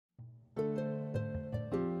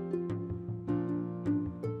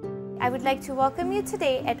I would like to welcome you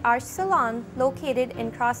today at Arch Salon, located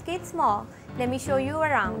in Crossgates Mall. Let me show you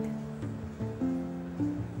around.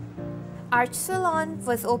 Arch Salon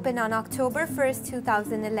was opened on October 1st,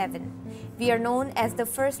 2011. We are known as the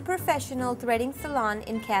first professional threading salon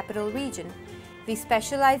in Capital Region. We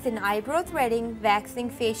specialize in eyebrow threading, waxing,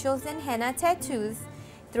 facials, and henna tattoos.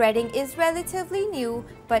 Threading is relatively new,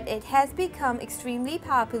 but it has become extremely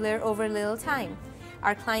popular over little time.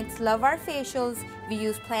 Our clients love our facials. We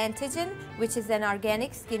use Plantagen, which is an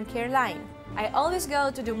organic skincare line. I always go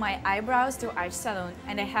to do my eyebrows to Arch Salon,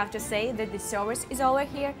 and I have to say that the service is over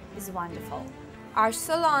here is wonderful. Arch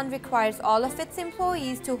Salon requires all of its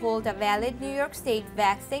employees to hold a valid New York State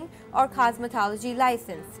waxing or cosmetology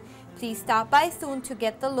license. Please stop by soon to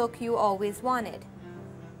get the look you always wanted.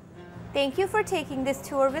 Thank you for taking this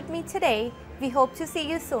tour with me today. We hope to see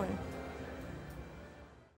you soon.